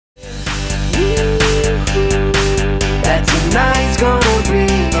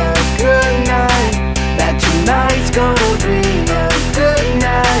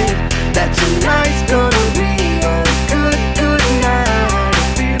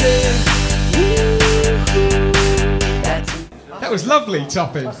lovely,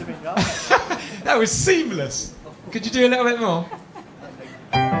 Toppy. That was seamless. Could you do a little bit more?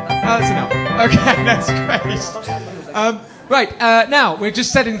 That's enough. Okay, that's great. Right, now we're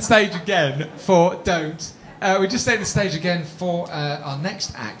just setting the stage again for Don't. We're just setting the stage again for our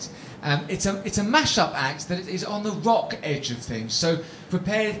next act. It's a mash-up act that is on the rock edge of things, so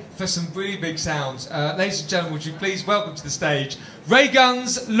prepare for some really big sounds. Ladies and gentlemen, would you please welcome to the stage Ray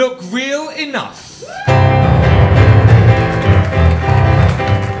Guns Look Real Enough.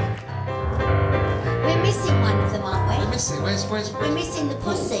 We're missing one of them, aren't we? We're missing, where's We're missing the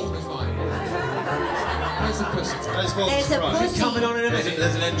pussy. Where's the pussy? There's a pussy. Coming on in a minute.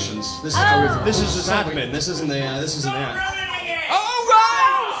 There's an entrance. This is just admin. This isn't the act. All right!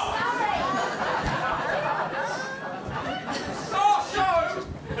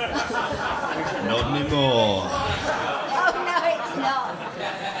 Not anymore. Oh, no, it's not.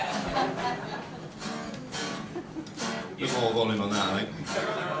 A bit more volume on that, I think.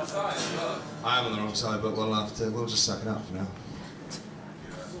 I am on the wrong side, but we'll just suck it up for now.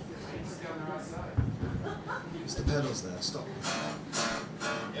 It's the pedals there, stop.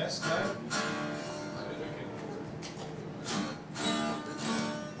 Yes, no?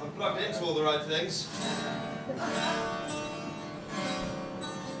 I'm plugged into all the right things.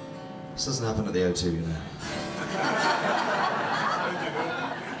 This doesn't happen at the O2, you know.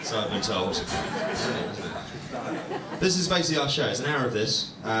 So I've been told. This is basically our show. It's an hour of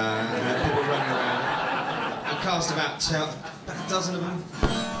this. And people running around. A cast of about a dozen of them.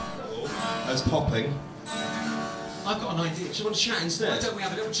 There's popping. I've got an idea. Do you want to chat instead? Why don't we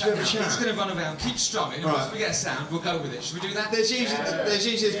have a little chat? He's going to run around, keep strumming, and right. once we get a sound, we'll go with it. Should we do that? There's usually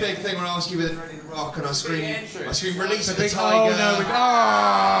this big thing where I ask you whether you're ready to rock, and I scream, release the big, tiger. Oh, no,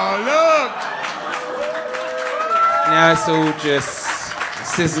 look! Now it's all just,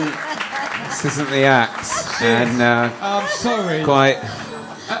 this isn't the act, and I'm sorry. quite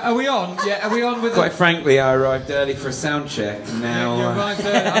are we on? Yeah, are we on with quite frankly, I arrived early for a sound check, and now... You arrived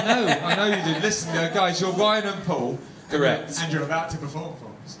early. I know you did. Listen, guys, you're Ryan and Paul. Correct. And you're about to perform for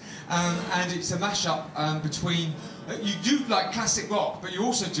us. And it's a mashup between... you do like classic rock, but you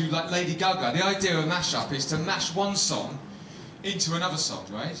also do like Lady Gaga. The idea of a mashup is to mash one song into another song,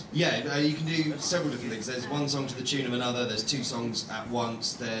 right? Yeah, you can do several different things. There's one song to the tune of another, there's two songs at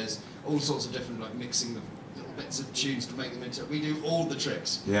once, there's all sorts of different, like mixing the little bits of tunes to make them into... We do all the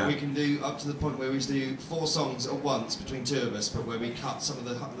tricks. Yeah. We can do up to the point where we used to do 4 songs at once between 2 of us, but where we cut some of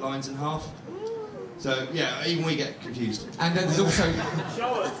the lines in half. So, yeah, even we get confused. And then there's also...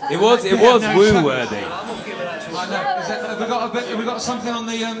 It was woo-worthy. I know. Have we got something on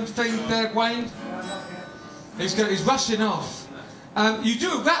the thing there, Wayne? He's rushing off. You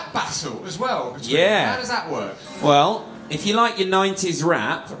do a rap battle as well. Yeah. How does that work? Well, if you like your 90s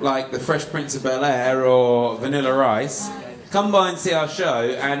rap, like the Fresh Prince of Bel-Air or Vanilla Ice, come by and see our show,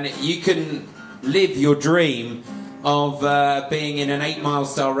 and you can live your dream of being in an 8 Mile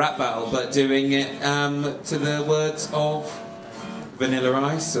style rap battle, but doing it to the words of Vanilla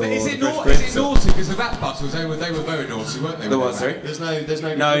Ice or Is it the Fresh Prince. naughty? Because the rap battles, they were very naughty, weren't they? The what, sorry? There's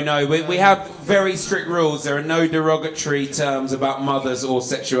no... No, we have very strict rules. There are no derogatory terms about mothers or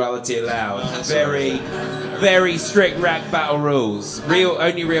sexuality allowed. Very strict rap battle rules.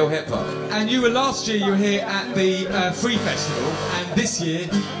 Only real hip-hop. And you were last year, you were here at the Free Festival, and this year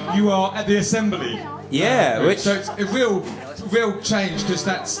you are at the Assembly. Yeah, So it's a real change, because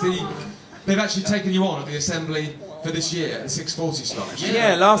they've actually taken you on at the Assembly for this year at the 6:40 slot.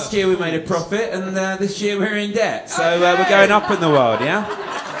 Yeah, last year we made a profit, and this year we're in debt. So we're going up in the world, yeah?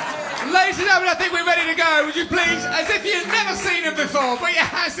 Ladies and gentlemen, I think we're ready to go. Would you please, as if you've never seen them before, put your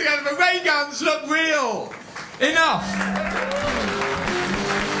hands together for Ray Guns Look Real Enough.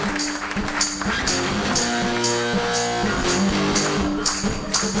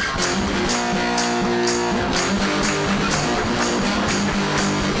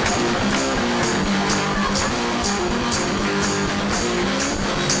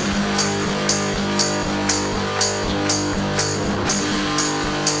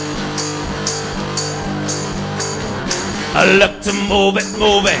 I love to move it,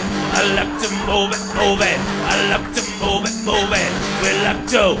 move it. I love to move it, move it. I love to move it, move it. We love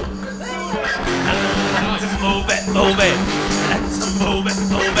to. I love to move it, move it. I love to move it,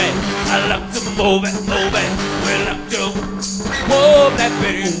 move it. I love to move it, move it. We love to. Whoa, that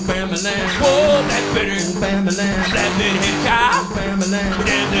bitty, bam-a-lam. Whoa, that bitty, bam-a-lam. That bitty child, bam-a-lam.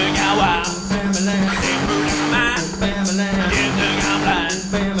 In the gawa, bam-a-lam. Sing through the mind, bam-a-lam. In the gawa,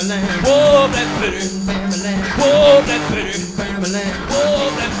 bam-a-lam. Whoa, that bitty, bam-a-lam. Whoa, that bitty, bam-a-lam.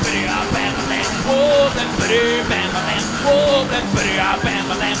 Whoa, that bitty, bam-a-lam. Whoa, that bitty, bam-a-lam. Whoa, that bitty,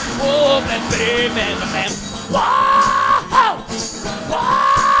 bam-a-lam. Whoa, that bitty, bam-a-lam. Whoa!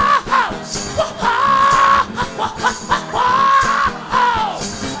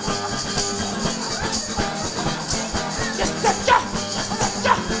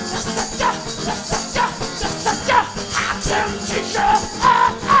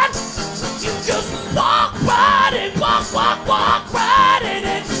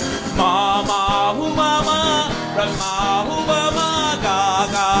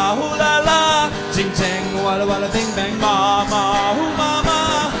 walla walla bing bang mama, ooh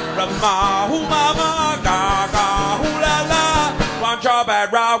mama, rama, ooh mama, ga ga, ooh la la, one job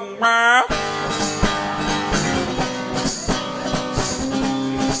at round round.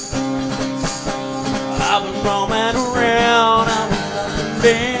 I've been roaming around, I've been up and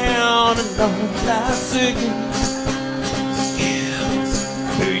down, and don't classic. Yeah,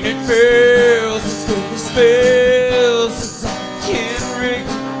 pain it fails, and still spells, since I can't ring.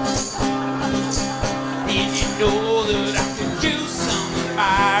 And you know that I can do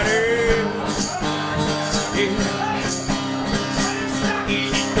somebody. Yeah.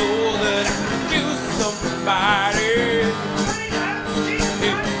 And you know that I can do somebody.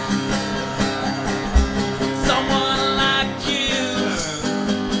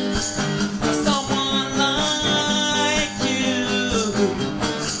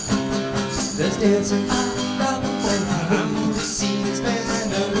 Dancing all around the world. I know the scenes, man. I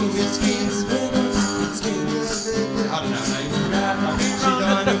know it screams. I don't know,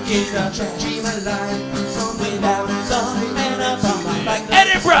 dream alive from without song and a bomb like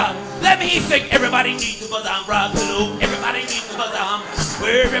Edinburgh! Let me sing. Everybody needs to buzz on rock pillow. Everybody needs to buzz on.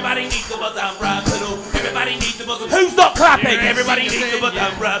 Where everybody needs to buzz on rock pillow. Everybody needs to buzz on. Who's not clapping? Everybody needs to buzz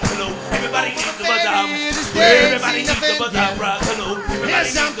on rock pillow. Everybody needs to buzz on. Where everybody needs to buzz on rock pillow. Everybody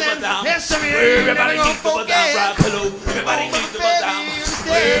needs to buzz on. Where everybody needs to buzz on rock pillow. Everybody needs to buzz on.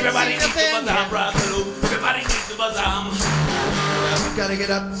 Where everybody needs to buzz on rock pillow. Everybody needs to buzz on. Gotta get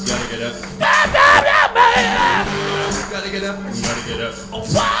up. Gotta get up. Gotta get up. Gotta get up. Whoa,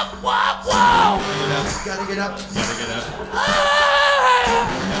 whoa, whoa. Gotta get up. Gotta get up.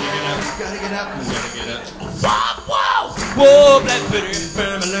 Gotta get up. Gotta get up. Whoa, whoa. Whoa, Black Betty.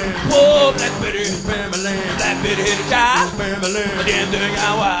 Whoa, Black Betty. Black Betty hit a child. Damn thing I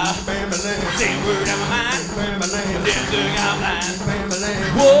wild. Same word on my mind. Damn thing I'm blind.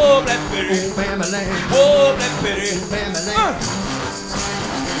 Whoa, Black Betty. Whoa, Black Betty.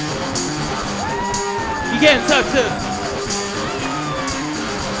 You can't touch this.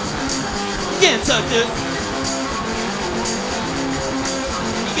 You can't touch this.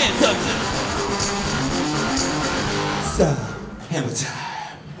 You can't touch this. Stop. Hammer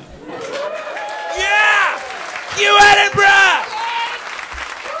time. Yeah! You Edinburgh!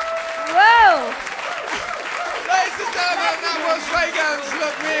 Whoa! Ladies and gentlemen, that was Reagan's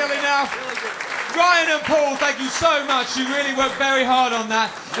Look Real Enough. Ryan and Paul, thank you so much. You really worked very hard on that.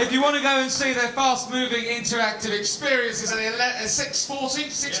 If you want to go and see their fast-moving interactive experiences at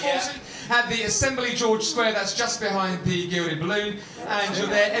 6:40 at the Assembly George Square, that's just behind the Gilded Balloon, and you're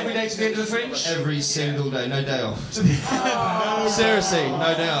there every day to the end of the Fringe? Every single day, no day off. Seriously,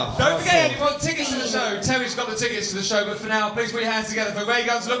 no day off. Don't forget, if you want tickets to the show, Terry's got the tickets to the show, but for now, please put your hands together for Ray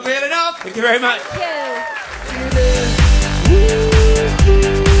Guns Look Real Enough. Thank you very much.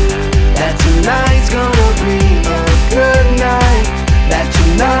 Thank you.